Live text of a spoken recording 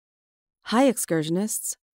Hi,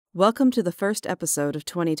 excursionists. Welcome to the first episode of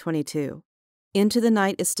 2022. Into the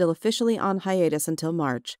Night is still officially on hiatus until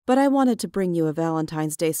March, but I wanted to bring you a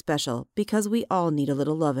Valentine's Day special because we all need a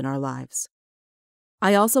little love in our lives.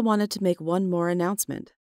 I also wanted to make one more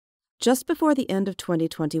announcement. Just before the end of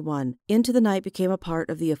 2021, Into the Night became a part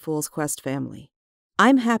of the A Fool's Quest family.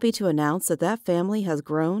 I'm happy to announce that family has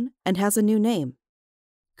grown and has a new name.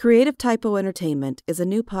 Creative Typo Entertainment is a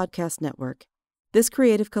new podcast network. This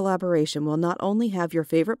creative collaboration will not only have your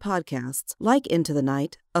favorite podcasts, like Into the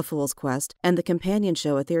Night, A Fool's Quest, and the companion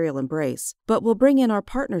show Ethereal Embrace, but will bring in our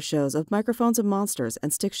partner shows of Microphones and Monsters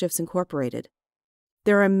and Stick Shifts Incorporated.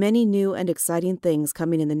 There are many new and exciting things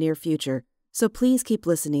coming in the near future, so please keep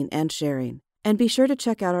listening and sharing, and be sure to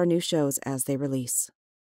check out our new shows as they release.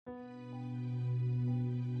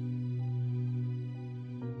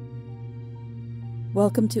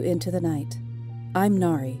 Welcome to Into the Night. I'm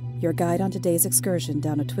Nari, your guide on today's excursion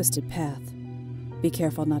down a twisted path. Be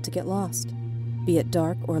careful not to get lost. Be it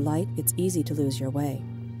dark or light, it's easy to lose your way.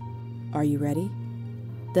 Are you ready?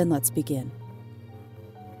 Then let's begin.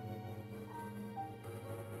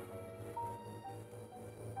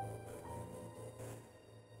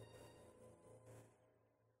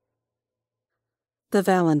 The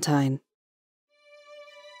Valentine.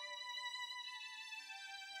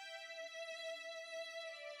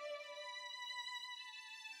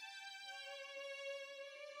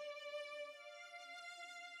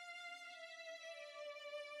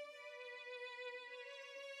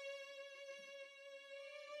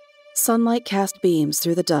 Sunlight cast beams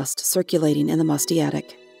through the dust circulating in the musty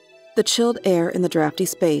attic. The chilled air in the drafty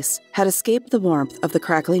space had escaped the warmth of the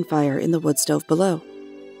crackling fire in the wood stove below.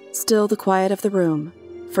 Still, the quiet of the room,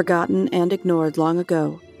 forgotten and ignored long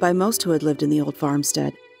ago by most who had lived in the old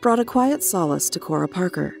farmstead, brought a quiet solace to Cora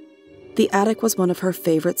Parker. The attic was one of her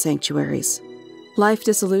favorite sanctuaries. Life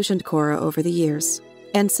disillusioned Cora over the years,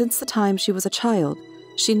 and since the time she was a child,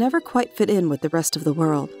 she never quite fit in with the rest of the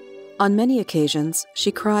world. On many occasions,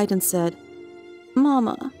 she cried and said,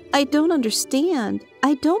 "Mama, I don't understand.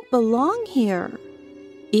 I don't belong here."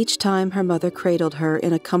 Each time her mother cradled her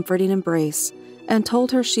in a comforting embrace and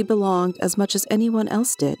told her she belonged as much as anyone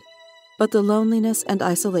else did. But the loneliness and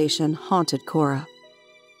isolation haunted Cora.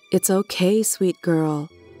 "It's okay, sweet girl,"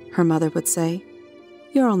 her mother would say.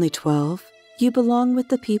 "You're only 12. You belong with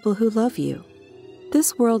the people who love you.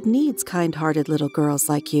 This world needs kind-hearted little girls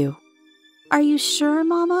like you." "Are you sure,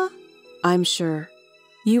 Mama?" "I'm sure.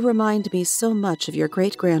 You remind me so much of your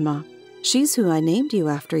great-grandma. She's who I named you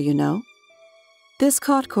after, you know." This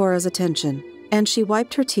caught Cora's attention, and she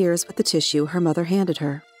wiped her tears with the tissue her mother handed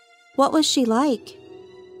her. "What was she like?"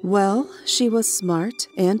 "Well, she was smart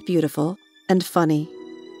and beautiful and funny."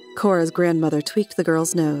 Cora's grandmother tweaked the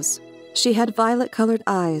girl's nose. "She had violet-colored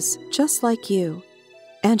eyes, just like you,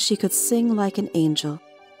 and she could sing like an angel.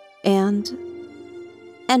 And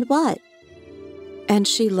what?" "And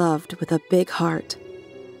she loved with a big heart.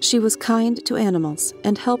 She was kind to animals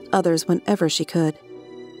and helped others whenever she could."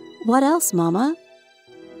 "What else, Mama?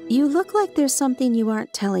 You look like there's something you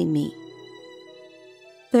aren't telling me."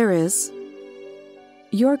 "There is.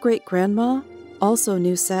 Your great-grandma also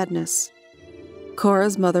knew sadness."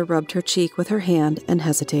 Cora's mother rubbed her cheek with her hand and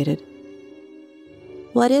hesitated.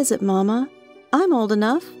 "What is it, Mama? I'm old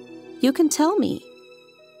enough. You can tell me."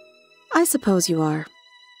 "I suppose you are.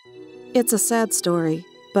 It's a sad story,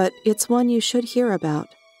 but it's one you should hear about.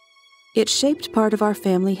 It shaped part of our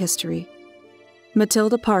family history."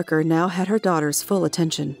 Matilda Parker now had her daughter's full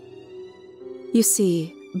attention. "You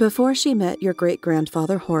see, before she met your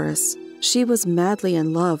great-grandfather Horace, she was madly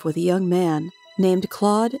in love with a young man named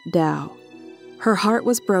Claude Dow. Her heart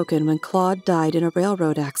was broken when Claude died in a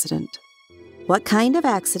railroad accident." "What kind of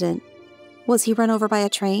accident? Was he run over by a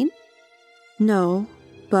train?" "No,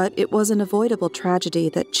 but it was an avoidable tragedy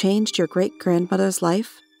that changed your great-grandmother's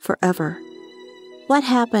life forever." "What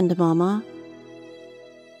happened, Mama?"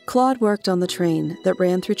 Claude worked on the train that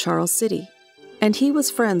ran through Charles City, and he was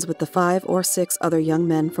friends with the 5 or 6 other young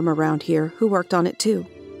men from around here who worked on it too.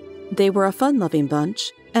 They were a fun-loving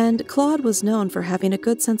bunch, and Claude was known for having a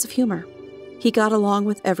good sense of humor. He got along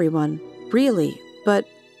with everyone, really, but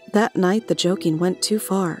that night the joking went too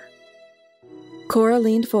far. Cora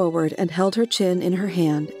leaned forward and held her chin in her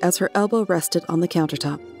hand as her elbow rested on the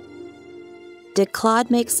countertop. "Did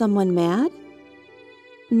Claude make someone mad?"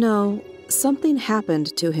 "No, something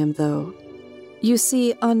happened to him, though. You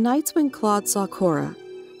see, on nights when Claude saw Cora,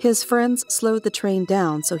 his friends slowed the train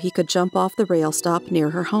down so he could jump off the rail stop near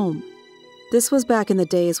her home. This was back in the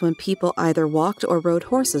days when people either walked or rode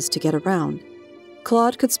horses to get around.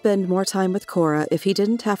 Claude could spend more time with Cora if he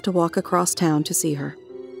didn't have to walk across town to see her.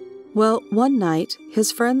 Well, one night,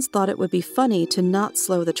 his friends thought it would be funny to not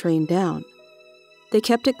slow the train down. They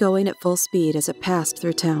kept it going at full speed as it passed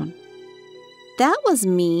through town. That was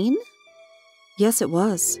mean. Yes, it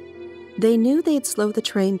was. They knew they'd slow the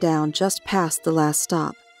train down just past the last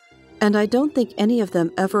stop, and I don't think any of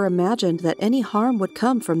them ever imagined that any harm would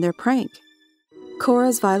come from their prank.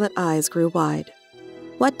 Cora's violet eyes grew wide.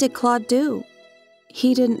 What did Claude do?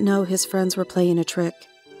 He didn't know his friends were playing a trick.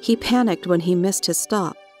 He panicked when he missed his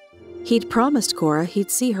stop. He'd promised Cora he'd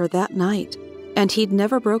see her that night, and he'd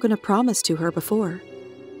never broken a promise to her before.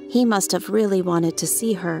 He must have really wanted to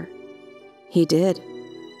see her. He did.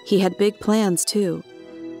 He had big plans, too.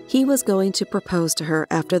 He was going to propose to her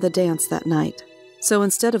after the dance that night. So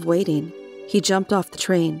instead of waiting, he jumped off the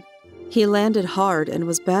train. He landed hard and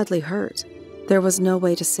was badly hurt. There was no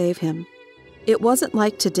way to save him. It wasn't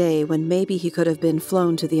like today when maybe he could have been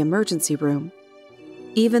flown to the emergency room.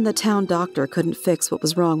 Even the town doctor couldn't fix what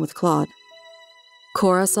was wrong with Claude.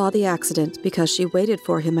 Cora saw the accident because she waited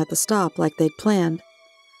for him at the stop like they'd planned.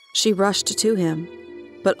 She rushed to him,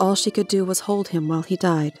 but all she could do was hold him while he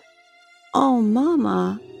died. Oh,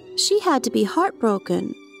 Mama, she had to be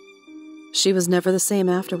heartbroken. She was never the same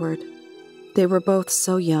afterward. They were both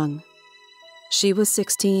so young. She was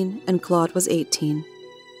 16 and Claude was 18.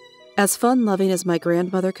 As fun-loving as my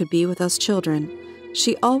grandmother could be with us children,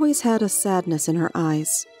 she always had a sadness in her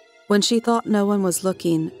eyes. When she thought no one was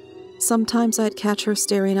looking, sometimes I'd catch her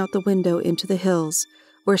staring out the window into the hills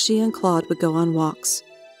where she and Claude would go on walks.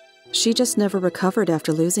 She just never recovered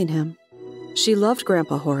after losing him. She loved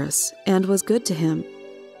Grandpa Horace and was good to him,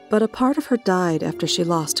 but a part of her died after she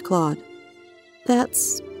lost Claude.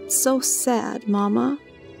 That's so sad, Mama.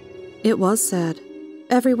 It was sad.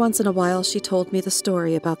 Every once in a while she told me the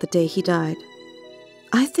story about the day he died.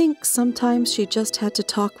 I think sometimes she just had to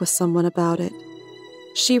talk with someone about it.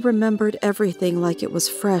 She remembered everything like it was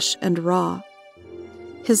fresh and raw.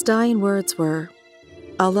 His dying words were,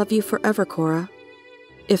 "I'll love you forever, Cora.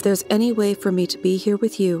 If there's any way for me to be here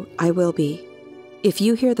with you, I will be. If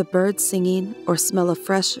you hear the birds singing or smell a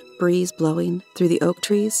fresh breeze blowing through the oak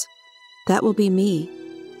trees, that will be me,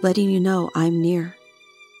 letting you know I'm near."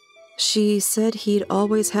 She said he'd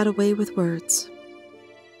always had a way with words.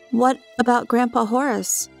 What about Grandpa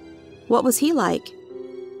Horace? What was he like?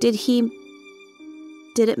 Did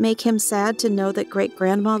it make him sad to know that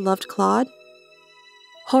Great-Grandma loved Claude?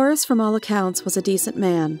 Horace, from all accounts, was a decent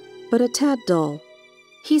man, but a tad dull.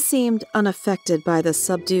 He seemed unaffected by the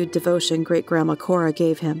subdued devotion Great-Grandma Cora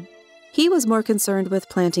gave him. He was more concerned with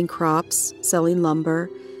planting crops, selling lumber,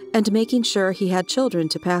 and making sure he had children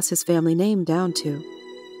to pass his family name down to.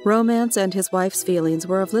 Romance and his wife's feelings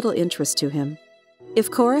were of little interest to him. If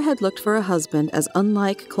Cora had looked for a husband as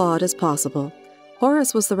unlike Claude as possible,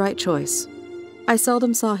 Horace was the right choice. I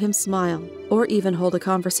seldom saw him smile or even hold a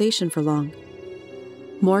conversation for long.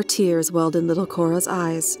 More tears welled in little Cora's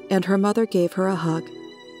eyes, and her mother gave her a hug.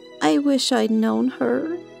 I wish I'd known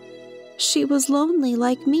her. She was lonely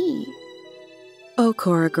like me. Oh,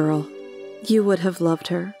 Cora girl, you would have loved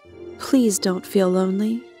her. Please don't feel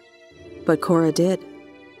lonely. But Cora did.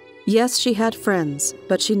 Yes, she had friends,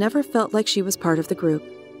 but she never felt like she was part of the group.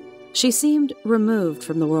 She seemed removed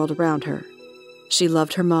from the world around her. She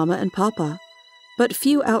loved her mama and papa, but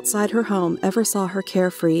few outside her home ever saw her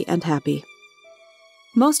carefree and happy.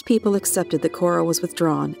 Most people accepted that Cora was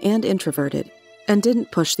withdrawn and introverted, and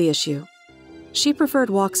didn't push the issue. She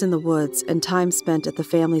preferred walks in the woods and time spent at the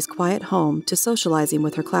family's quiet home to socializing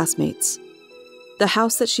with her classmates. The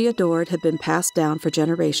house that she adored had been passed down for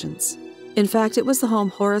generations. In fact, it was the home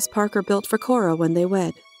Horace Parker built for Cora when they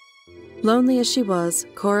wed. Lonely as she was,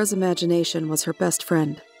 Cora's imagination was her best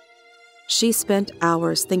friend. She spent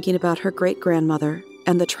hours thinking about her great-grandmother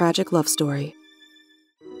and the tragic love story.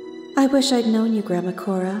 I wish I'd known you, Grandma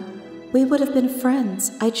Cora. We would have been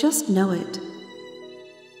friends. I just know it.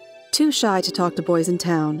 Too shy to talk to boys in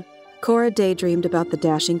town, Cora daydreamed about the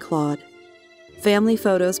dashing Claude. Family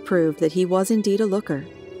photos proved that he was indeed a looker,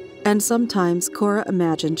 and sometimes Cora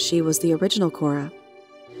imagined she was the original Cora.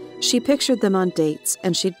 She pictured them on dates,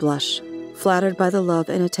 and she'd blush, flattered by the love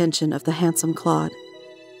and attention of the handsome Claude.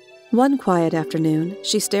 One quiet afternoon,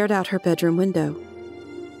 she stared out her bedroom window.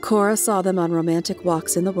 Cora saw them on romantic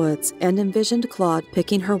walks in the woods and envisioned Claude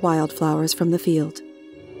picking her wildflowers from the field.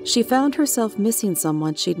 She found herself missing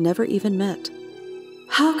someone she'd never even met.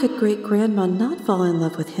 How could Great-Grandma not fall in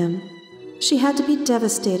love with him? She had to be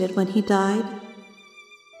devastated when he died.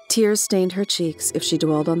 Tears stained her cheeks if she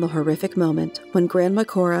dwelled on the horrific moment when Grandma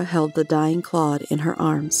Cora held the dying Claude in her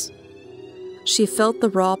arms. She felt the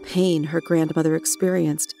raw pain her grandmother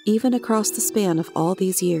experienced even across the span of all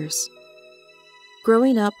these years.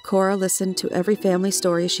 Growing up, Cora listened to every family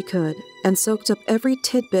story she could and soaked up every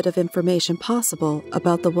tidbit of information possible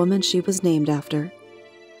about the woman she was named after.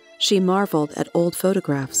 She marveled at old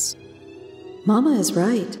photographs. Mama is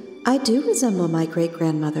right. I do resemble my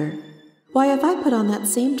great-grandmother. Why, if I put on that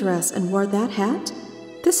same dress and wore that hat,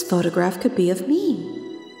 this photograph could be of me.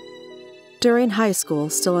 During high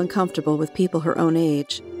school, still uncomfortable with people her own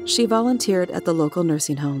age, she volunteered at the local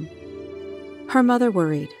nursing home. Her mother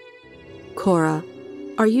worried. "Cora,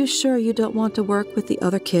 are you sure you don't want to work with the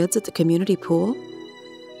other kids at the community pool?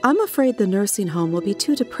 I'm afraid the nursing home will be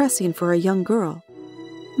too depressing for a young girl."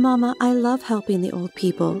 Mama, I love helping the old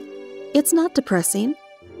people. It's not depressing.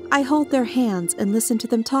 I hold their hands and listen to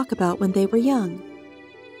them talk about when they were young.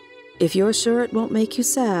 If you're sure it won't make you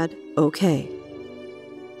sad, okay.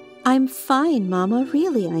 I'm fine, Mama,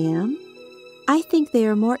 really I am. I think they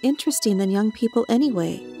are more interesting than young people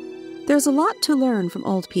anyway. There's a lot to learn from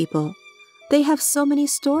old people. They have so many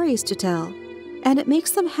stories to tell, and it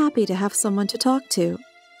makes them happy to have someone to talk to.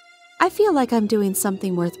 I feel like I'm doing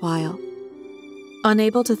something worthwhile.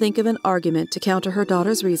 Unable to think of an argument to counter her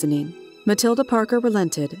daughter's reasoning, Matilda Parker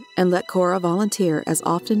relented and let Cora volunteer as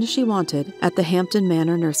often as she wanted at the Hampton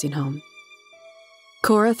Manor nursing home.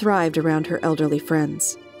 Cora thrived around her elderly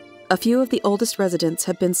friends. A few of the oldest residents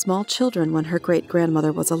had been small children when her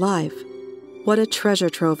great-grandmother was alive. What a treasure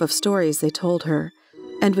trove of stories they told her,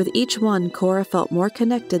 and with each one Cora felt more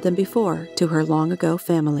connected than before to her long-ago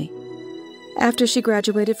family. After she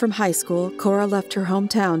graduated from high school, Cora left her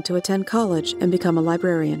hometown to attend college and become a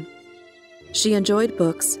librarian. She enjoyed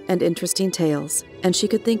books and interesting tales, and she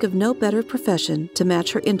could think of no better profession to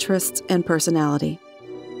match her interests and personality.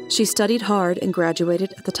 She studied hard and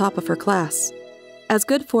graduated at the top of her class. As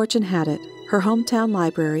good fortune had it, her hometown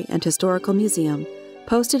library and historical museum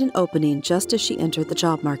posted an opening just as she entered the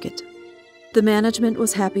job market. The management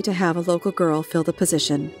was happy to have a local girl fill the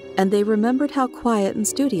position, and they remembered how quiet and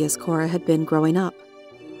studious Cora had been growing up.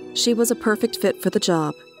 She was a perfect fit for the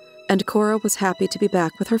job, and Cora was happy to be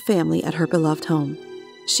back with her family at her beloved home.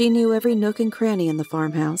 She knew every nook and cranny in the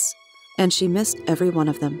farmhouse, and she missed every one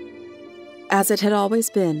of them. As it had always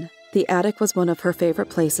been, the attic was one of her favorite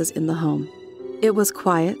places in the home. It was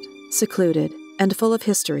quiet, secluded, and full of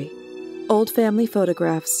history. Old family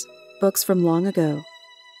photographs, books from long ago,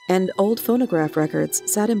 and old phonograph records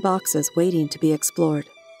sat in boxes waiting to be explored.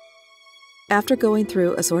 After going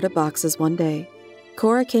through assorted boxes one day,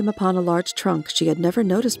 Cora came upon a large trunk she had never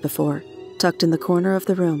noticed before, tucked in the corner of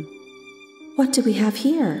the room. What do we have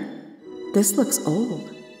here? This looks old.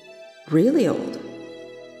 Really old.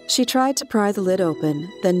 She tried to pry the lid open,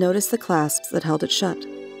 then noticed the clasps that held it shut.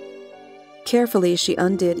 Carefully, she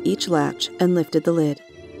undid each latch and lifted the lid.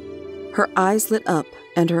 Her eyes lit up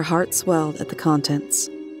and her heart swelled at the contents.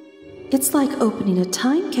 It's like opening a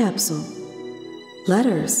time capsule.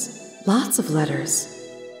 Letters, lots of letters.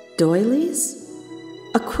 Doilies?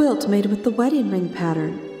 A quilt made with the wedding ring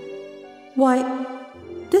pattern. Why,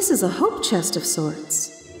 this is a hope chest of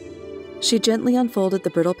sorts. She gently unfolded the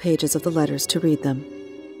brittle pages of the letters to read them.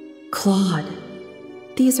 Claude.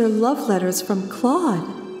 These are love letters from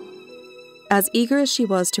Claude. As eager as she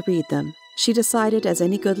was to read them, she decided, as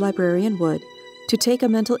any good librarian would, to take a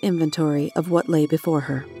mental inventory of what lay before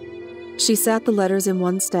her. She sat the letters in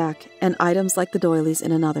one stack and items like the doilies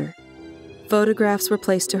in another. Photographs were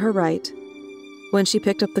placed to her right. When she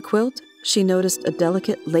picked up the quilt, she noticed a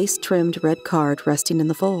delicate lace-trimmed red card resting in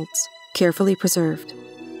the folds, carefully preserved.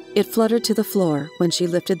 It fluttered to the floor when she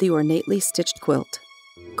lifted the ornately stitched quilt.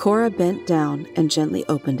 Cora bent down and gently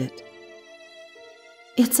opened it.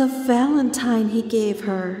 It's a Valentine he gave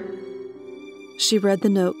her. She read the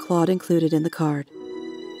note Claude included in the card.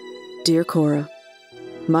 Dear Cora,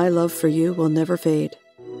 my love for you will never fade.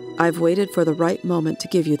 I've waited for the right moment to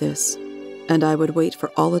give you this, and I would wait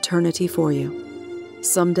for all eternity for you.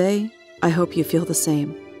 Someday, I hope you feel the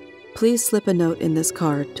same. Please slip a note in this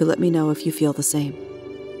card to let me know if you feel the same.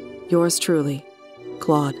 Yours truly,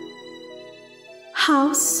 Claude.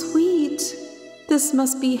 How sweet. This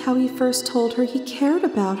must be how he first told her he cared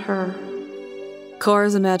about her.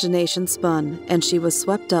 Cora's imagination spun, and she was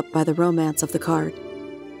swept up by the romance of the card.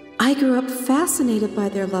 I grew up fascinated by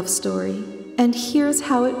their love story, and here's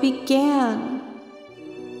how it began.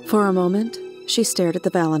 For a moment, she stared at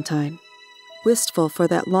the Valentine, wistful for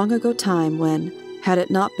that long-ago time when, had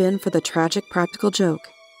it not been for the tragic practical joke,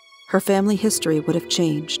 her family history would have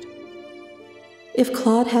changed. If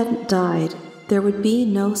Claude hadn't died, there would be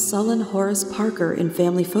no sullen Horace Parker in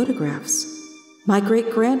family photographs. My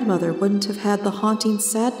great-grandmother wouldn't have had the haunting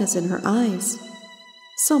sadness in her eyes.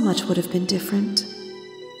 So much would have been different.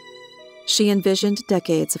 She envisioned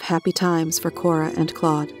decades of happy times for Cora and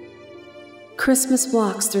Claude. Christmas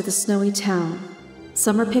walks through the snowy town,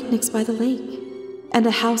 summer picnics by the lake, and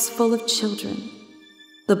a house full of children.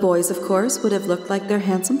 The boys, of course, would have looked like their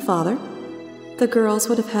handsome father. The girls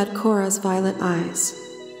would have had Cora's violet eyes.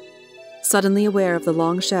 Suddenly aware of the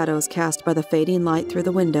long shadows cast by the fading light through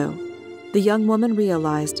the window, the young woman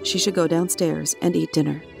realized she should go downstairs and eat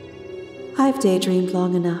dinner. I've daydreamed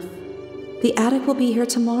long enough. The attic will be here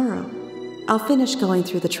tomorrow. I'll finish going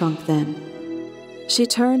through the trunk then. She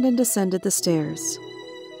turned and descended the stairs.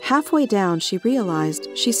 Halfway down, she realized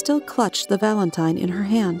she still clutched the Valentine in her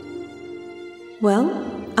hand. Well,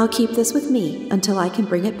 I'll keep this with me until I can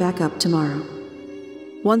bring it back up tomorrow.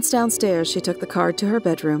 Once downstairs, she took the card to her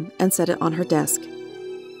bedroom and set it on her desk.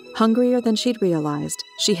 Hungrier than she'd realized,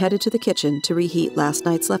 she headed to the kitchen to reheat last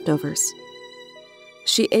night's leftovers.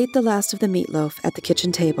 She ate the last of the meatloaf at the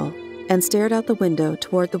kitchen table and stared out the window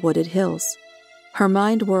toward the wooded hills. Her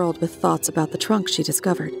mind whirled with thoughts about the trunk she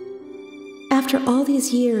discovered. After all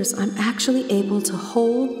these years, I'm actually able to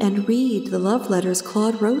hold and read the love letters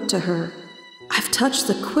Claude wrote to her. I've touched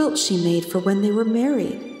the quilt she made for when they were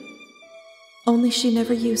married. Only she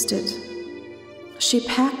never used it. She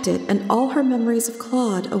packed it and all her memories of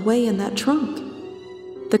Claude away in that trunk.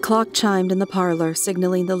 The clock chimed in the parlor,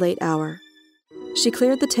 signaling the late hour. She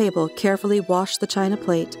cleared the table, carefully washed the china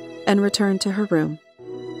plate, and returned to her room.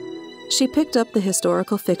 She picked up the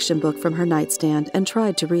historical fiction book from her nightstand and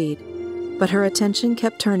tried to read, but her attention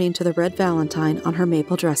kept turning to the red Valentine on her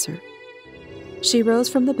maple dresser. She rose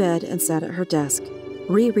from the bed and sat at her desk,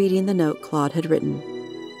 rereading the note Claude had written.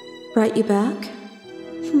 Write you back?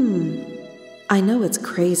 I know it's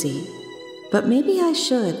crazy, but maybe I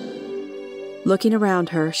should. Looking around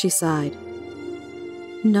her, she sighed.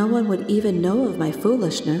 No one would even know of my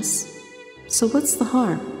foolishness, so what's the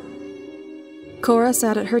harm? Cora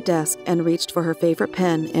sat at her desk and reached for her favorite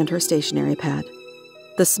pen and her stationery pad.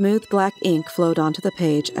 The smooth black ink flowed onto the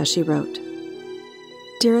page as she wrote.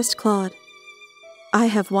 Dearest Claude, I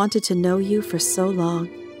have wanted to know you for so long.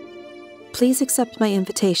 Please accept my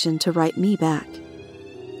invitation to write me back.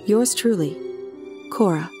 Yours truly,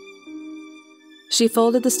 Cora. She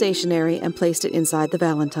folded the stationery and placed it inside the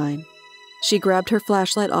Valentine. She grabbed her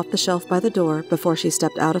flashlight off the shelf by the door before she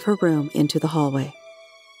stepped out of her room into the hallway.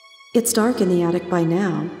 It's dark in the attic by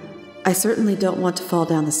now. I certainly don't want to fall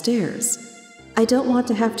down the stairs. I don't want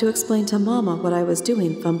to have to explain to Mama what I was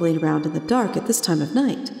doing fumbling around in the dark at this time of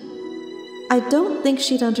night. I don't think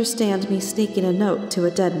she'd understand me sneaking a note to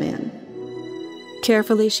a dead man.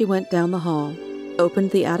 Carefully, she went down the hall,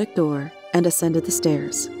 opened the attic door, and ascended the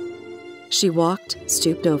stairs. She walked,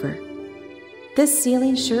 stooped over. This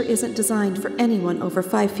ceiling sure isn't designed for anyone over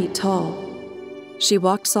 5 feet tall. She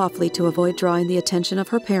walked softly to avoid drawing the attention of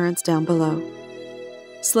her parents down below.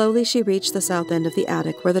 Slowly, she reached the south end of the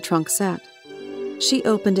attic where the trunk sat. She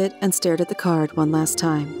opened it and stared at the card one last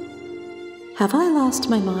time. Have I lost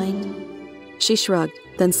my mind? She shrugged,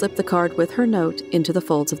 then slipped the card with her note into the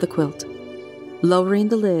folds of the quilt. Lowering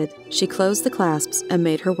the lid, she closed the clasps and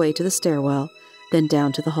made her way to the stairwell, then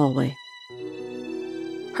down to the hallway.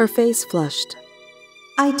 Her face flushed.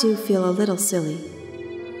 I do feel a little silly.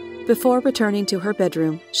 Before returning to her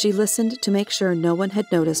bedroom, she listened to make sure no one had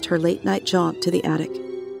noticed her late-night jaunt to the attic.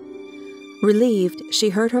 Relieved, she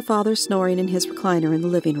heard her father snoring in his recliner in the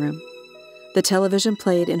living room. The television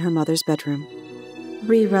played in her mother's bedroom.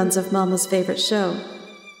 Reruns of Mama's favorite show.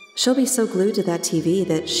 She'll be so glued to that TV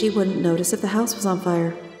that she wouldn't notice if the house was on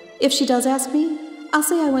fire. If she does ask me, I'll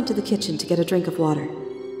say I went to the kitchen to get a drink of water.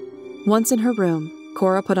 Once in her room,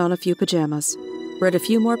 Cora put on a few pajamas, read a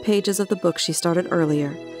few more pages of the book she started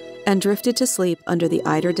earlier, and drifted to sleep under the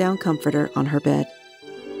eider-down comforter on her bed.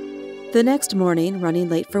 The next morning, running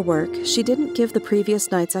late for work, she didn't give the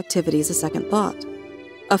previous night's activities a second thought.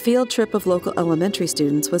 A field trip of local elementary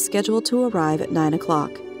students was scheduled to arrive at 9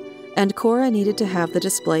 o'clock, and Cora needed to have the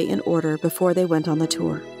display in order before they went on the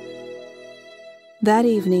tour. That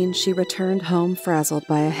evening, she returned home frazzled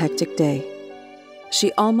by a hectic day.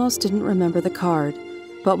 She almost didn't remember the card,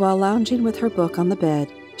 but while lounging with her book on the bed,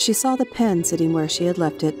 she saw the pen sitting where she had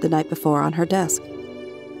left it the night before on her desk.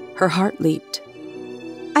 Her heart leaped.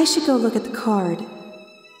 I should go look at the card.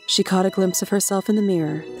 She caught a glimpse of herself in the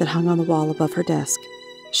mirror that hung on the wall above her desk.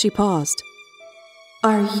 She paused.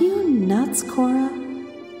 Are you nuts, Cora?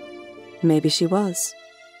 Maybe she was.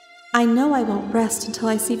 I know I won't rest until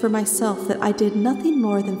I see for myself that I did nothing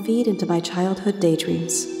more than feed into my childhood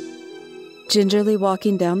daydreams. Gingerly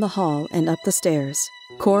walking down the hall and up the stairs,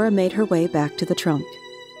 Cora made her way back to the trunk.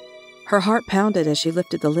 Her heart pounded as she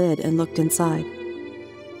lifted the lid and looked inside.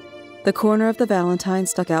 The corner of the Valentine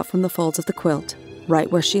stuck out from the folds of the quilt,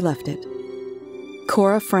 right where she left it.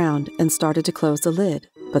 Cora frowned and started to close the lid,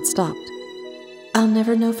 but stopped. I'll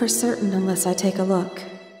never know for certain unless I take a look.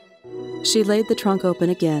 She laid the trunk open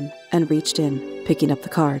again and reached in, picking up the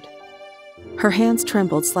card. Her hands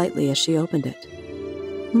trembled slightly as she opened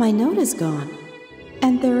it. My note is gone,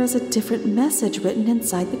 and there is a different message written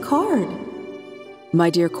inside the card. My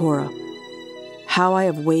dear Cora, how I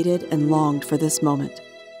have waited and longed for this moment.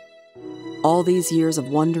 All these years of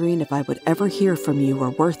wondering if I would ever hear from you were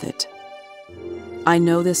worth it. I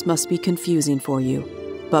know this must be confusing for you,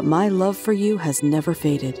 but my love for you has never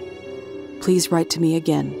faded. Please write to me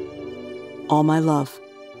again. All my love,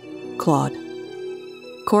 Claude.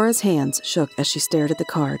 Cora's hands shook as she stared at the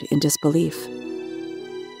card in disbelief.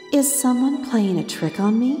 Is someone playing a trick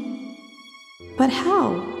on me? But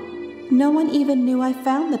how? No one even knew I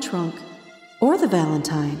found the trunk, or the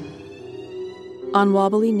Valentine. On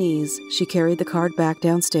wobbly knees, she carried the card back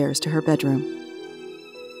downstairs to her bedroom.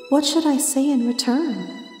 What should I say in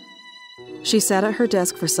return? She sat at her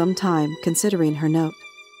desk for some time, considering her note.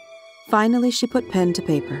 Finally, she put pen to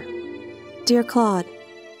paper. Dear Claude,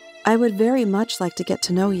 I would very much like to get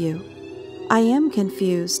to know you. I am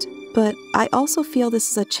confused, but I also feel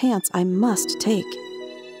this is a chance I must take.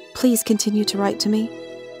 Please continue to write to me.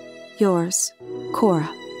 Yours,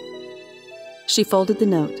 Cora. She folded the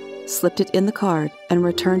note, slipped it in the card, and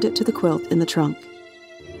returned it to the quilt in the trunk.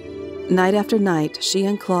 Night after night, she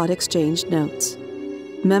and Claude exchanged notes.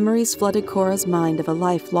 Memories flooded Cora's mind of a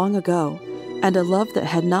life long ago, and a love that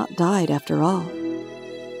had not died after all.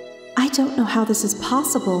 I don't know how this is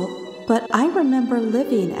possible, but I remember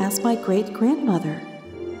living as my great-grandmother.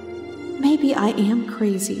 Maybe I am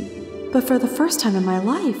crazy, but for the first time in my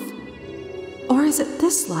life. Or is it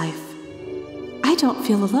this life? I don't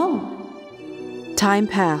feel alone. Time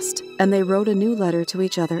passed, and they wrote a new letter to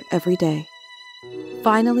each other every day.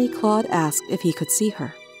 Finally, Claude asked if he could see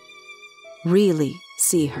her. Really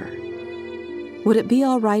see her. Would it be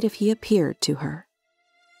all right if he appeared to her?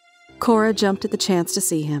 Cora jumped at the chance to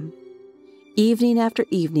see him. Evening after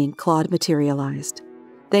evening, Claude materialized.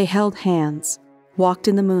 They held hands, walked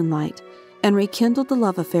in the moonlight, and rekindled the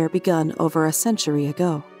love affair begun over a century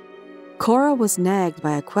ago. Cora was nagged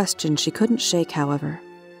by a question she couldn't shake, however.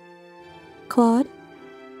 Claude?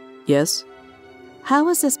 Yes? How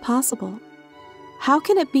is this possible? How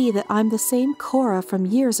can it be that I'm the same Cora from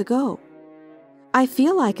years ago? I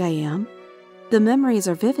feel like I am. The memories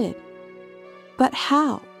are vivid. But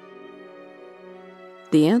how?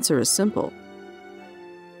 The answer is simple.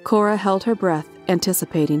 Cora held her breath,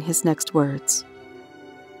 anticipating his next words.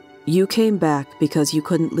 You came back because you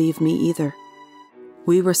couldn't leave me either.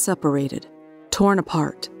 We were separated, torn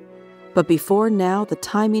apart. But before now, the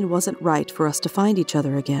timing wasn't right for us to find each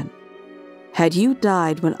other again. Had you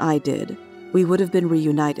died when I did, we would have been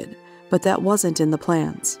reunited, but that wasn't in the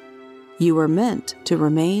plans. You were meant to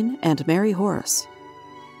remain and marry Horace.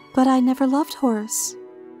 But I never loved Horace.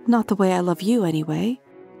 Not the way I love you, anyway.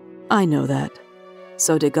 I know that.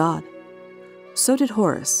 So did God. So did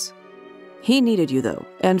Horace. He needed you, though,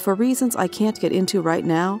 and for reasons I can't get into right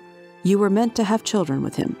now, you were meant to have children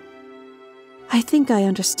with him. I think I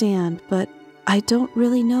understand, but I don't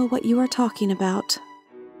really know what you are talking about.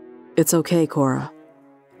 It's okay, Cora.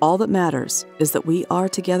 All that matters is that we are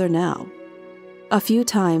together now. A few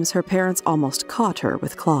times her parents almost caught her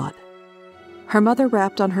with Claude. Her mother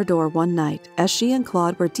rapped on her door one night as she and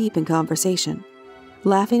Claude were deep in conversation,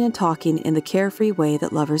 laughing and talking in the carefree way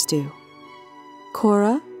that lovers do.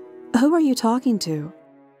 Cora, who are you talking to?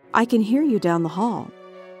 I can hear you down the hall.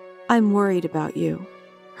 I'm worried about you,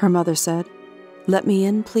 her mother said. Let me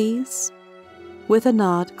in, please. With a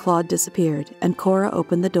nod, Claude disappeared, and Cora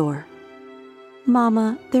opened the door.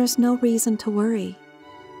 Mama, there's no reason to worry.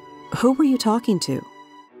 Who were you talking to?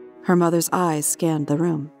 Her mother's eyes scanned the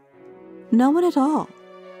room. No one at all.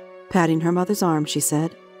 Patting her mother's arm, she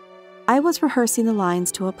said, I was rehearsing the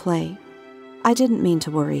lines to a play. I didn't mean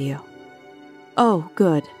to worry you. Oh,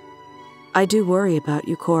 good. I do worry about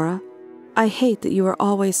you, Cora. I hate that you are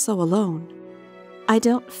always so alone. I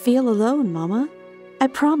don't feel alone, Mama. I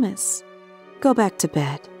promise. Go back to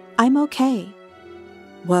bed. I'm okay.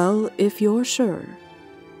 Well, if you're sure.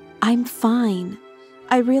 I'm fine.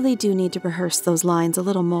 I really do need to rehearse those lines a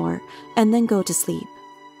little more and then go to sleep.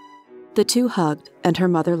 The two hugged, and her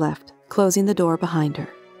mother left, closing the door behind her.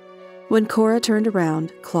 When Cora turned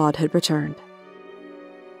around, Claude had returned.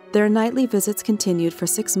 Their nightly visits continued for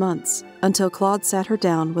 6 months, until Claude sat her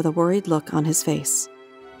down with a worried look on his face.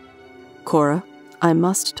 Cora, I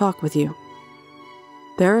must talk with you.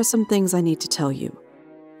 There are some things I need to tell you,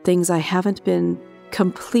 things I haven't been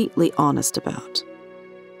completely honest about.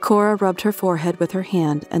 Cora rubbed her forehead with her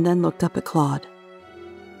hand and then looked up at Claude.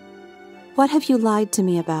 What have you lied to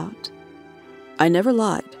me about? I never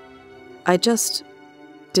lied. I just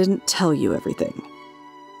didn't tell you everything.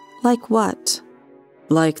 Like what?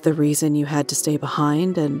 Like the reason you had to stay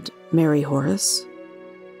behind and marry Horace.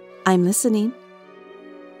 I'm listening.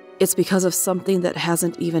 It's because of something that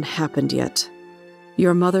hasn't even happened yet.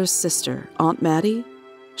 Your mother's sister, Aunt Maddie,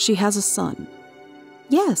 she has a son.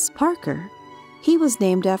 Yes, Parker. He was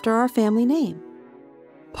named after our family name.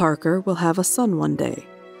 Parker will have a son one day.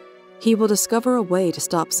 He will discover a way to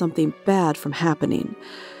stop something bad from happening.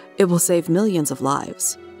 It will save millions of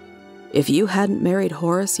lives. If you hadn't married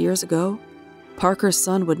Horace years ago, Parker's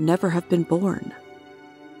son would never have been born.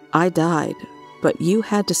 I died, but you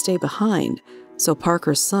had to stay behind so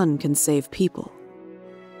Parker's son can save people.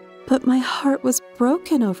 But my heart was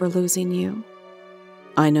broken over losing you.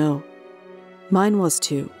 I know. Mine was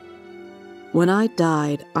too. When I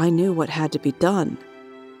died, I knew what had to be done.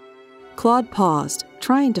 Claude paused,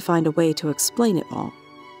 trying to find a way to explain it all.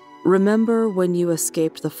 Remember when you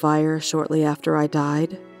escaped the fire shortly after I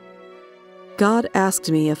died? God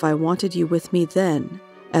asked me if I wanted you with me then,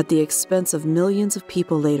 at the expense of millions of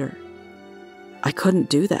people later. I couldn't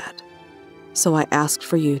do that, so I asked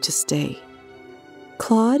for you to stay.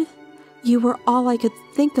 Claude, you were all I could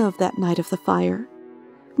think of that night of the fire.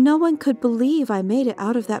 No one could believe I made it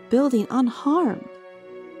out of that building unharmed.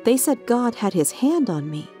 They said God had his hand on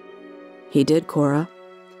me. He did, Cora.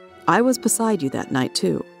 I was beside you that night,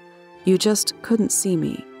 too. You just couldn't see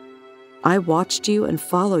me. I watched you and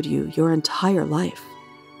followed you your entire life.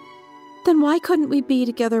 Then why couldn't we be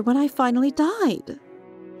together when I finally died?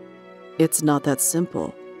 It's not that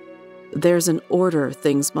simple. There's an order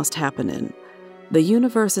things must happen in. The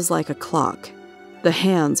universe is like a clock. The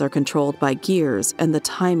hands are controlled by gears, and the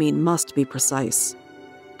timing must be precise.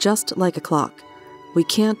 Just like a clock, we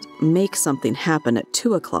can't make something happen at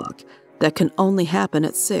 2 o'clock that can only happen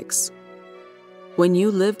at 6. When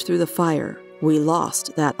you lived through the fire, we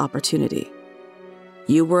lost that opportunity.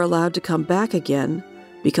 You were allowed to come back again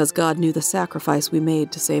because God knew the sacrifice we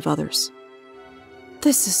made to save others.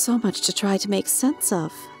 This is so much to try to make sense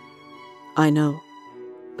of. I know,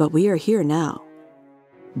 but we are here now.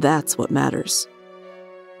 That's what matters.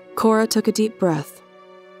 Cora took a deep breath.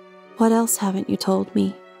 What else haven't you told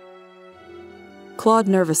me? Claude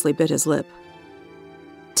nervously bit his lip.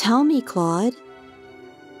 Tell me, Claude.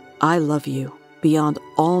 I love you beyond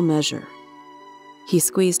all measure. He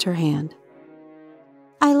squeezed her hand.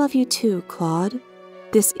 I love you too, Claude.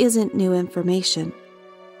 This isn't new information.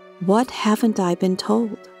 What haven't I been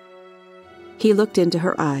told? He looked into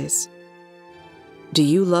her eyes. Do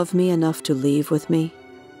you love me enough to leave with me?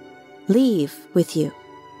 Leave with you.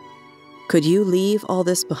 Could you leave all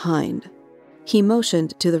this behind? He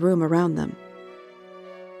motioned to the room around them.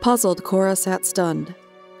 Puzzled, Cora sat stunned.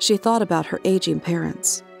 She thought about her aging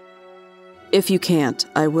parents. If you can't,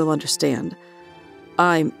 I will understand.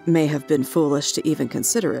 I may have been foolish to even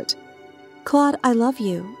consider it. Claude, I love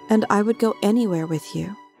you, and I would go anywhere with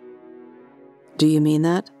you. Do you mean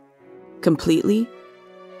that? Completely?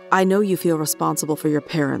 I know you feel responsible for your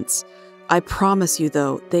parents. I promise you,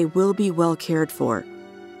 though, they will be well cared for.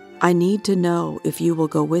 I need to know if you will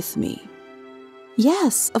go with me.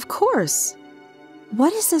 Yes, of course.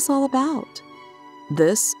 What is this all about?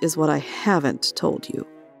 This is what I haven't told you.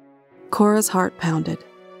 Cora's heart pounded.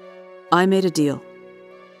 I made a deal.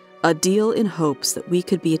 A deal in hopes that we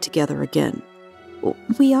could be together again.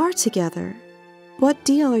 We are together. What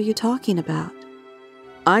deal are you talking about?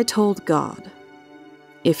 I told God,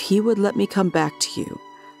 if he would let me come back to you,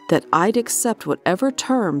 that I'd accept whatever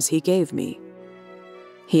terms he gave me.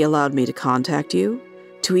 He allowed me to contact you,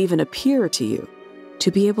 to even appear to you,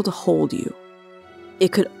 to be able to hold you.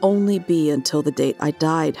 It could only be until the date I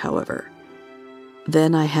died, however.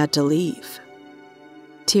 Then I had to leave.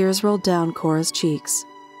 Tears rolled down Cora's cheeks.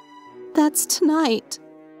 That's tonight.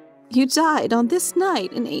 You died on this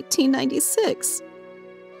night in 1896.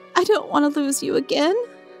 I don't want to lose you again.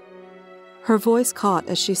 Her voice caught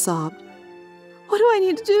as she sobbed. What do I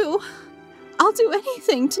need to do? I'll do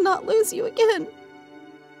anything to not lose you again.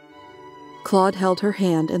 Claude held her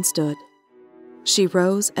hand and stood. She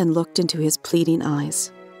rose and looked into his pleading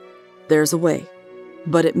eyes. There's a way,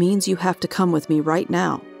 but it means you have to come with me right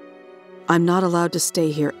now. I'm not allowed to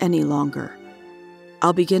stay here any longer.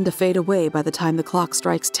 I'll begin to fade away by the time the clock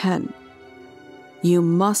strikes 10. You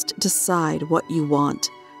must decide what you want,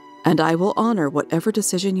 and I will honor whatever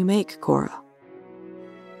decision you make, Cora.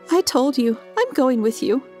 I told you, I'm going with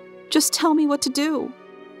you. Just tell me what to do.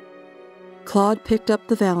 Claude picked up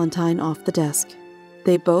the Valentine off the desk.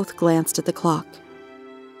 They both glanced at the clock.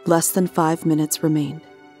 Less than 5 minutes remained.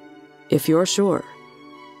 If you're sure.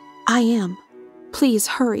 I am. Please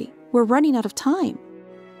hurry. We're running out of time.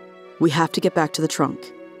 We have to get back to the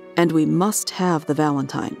trunk. And we must have the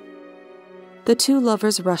Valentine. The two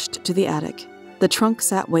lovers rushed to the attic. The trunk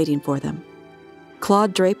sat waiting for them.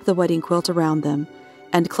 Claude draped the wedding quilt around them,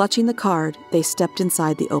 and clutching the card, they stepped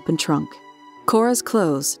inside the open trunk. Cora's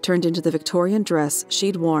clothes turned into the Victorian dress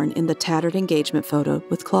she'd worn in the tattered engagement photo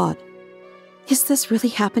with Claude. Is this really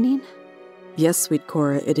happening? Yes, sweet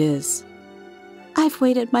Cora, it is. I've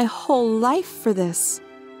waited my whole life for this.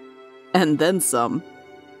 And then some.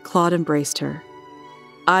 Claude embraced her.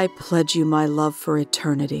 I pledge you my love for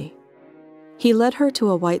eternity. He led her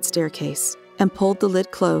to a white staircase and pulled the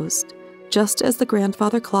lid closed, just as the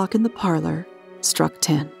grandfather clock in the parlor struck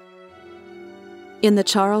 10. In the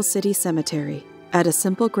Charles City Cemetery, at a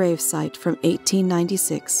simple gravesite from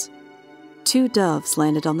 1896, 2 doves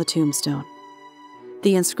landed on the tombstone.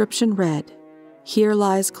 The inscription read, "Here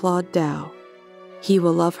lies Claude Dow. He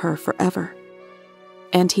will love her forever."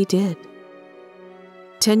 And he did.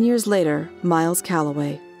 10 years later, Miles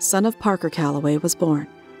Calloway, son of Parker Calloway, was born.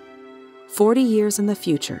 40 years in the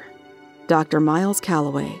future, Dr. Miles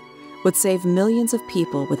Calloway would save millions of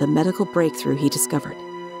people with a medical breakthrough he discovered.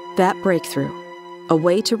 That breakthrough, a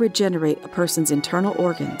way to regenerate a person's internal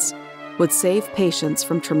organs, would save patients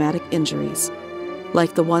from traumatic injuries,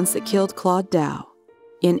 like the ones that killed Claude Dow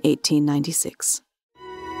in 1896.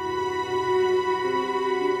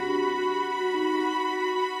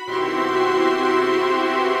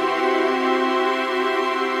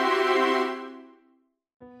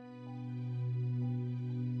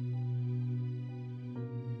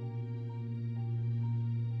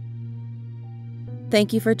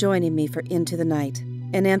 Thank you for joining me for Into the Night,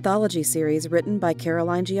 an anthology series written by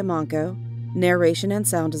Caroline Giammanco, narration and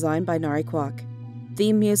sound design by Nari Kwak,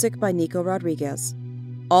 theme music by Nico Rodriguez.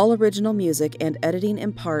 All original music and editing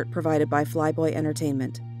in part provided by Flyboy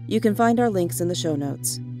Entertainment. You can find our links in the show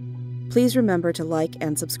notes. Please remember to like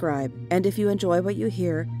and subscribe, and if you enjoy what you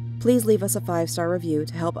hear, please leave us a 5-star review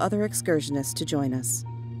to help other excursionists to join us.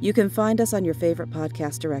 You can find us on your favorite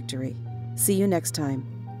podcast directory. See you next time.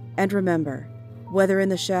 And remember, whether in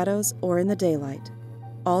the shadows or in the daylight,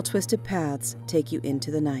 all twisted paths take you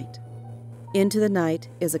into the night. Into the Night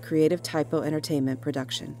is a Creative Typo Entertainment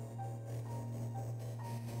production.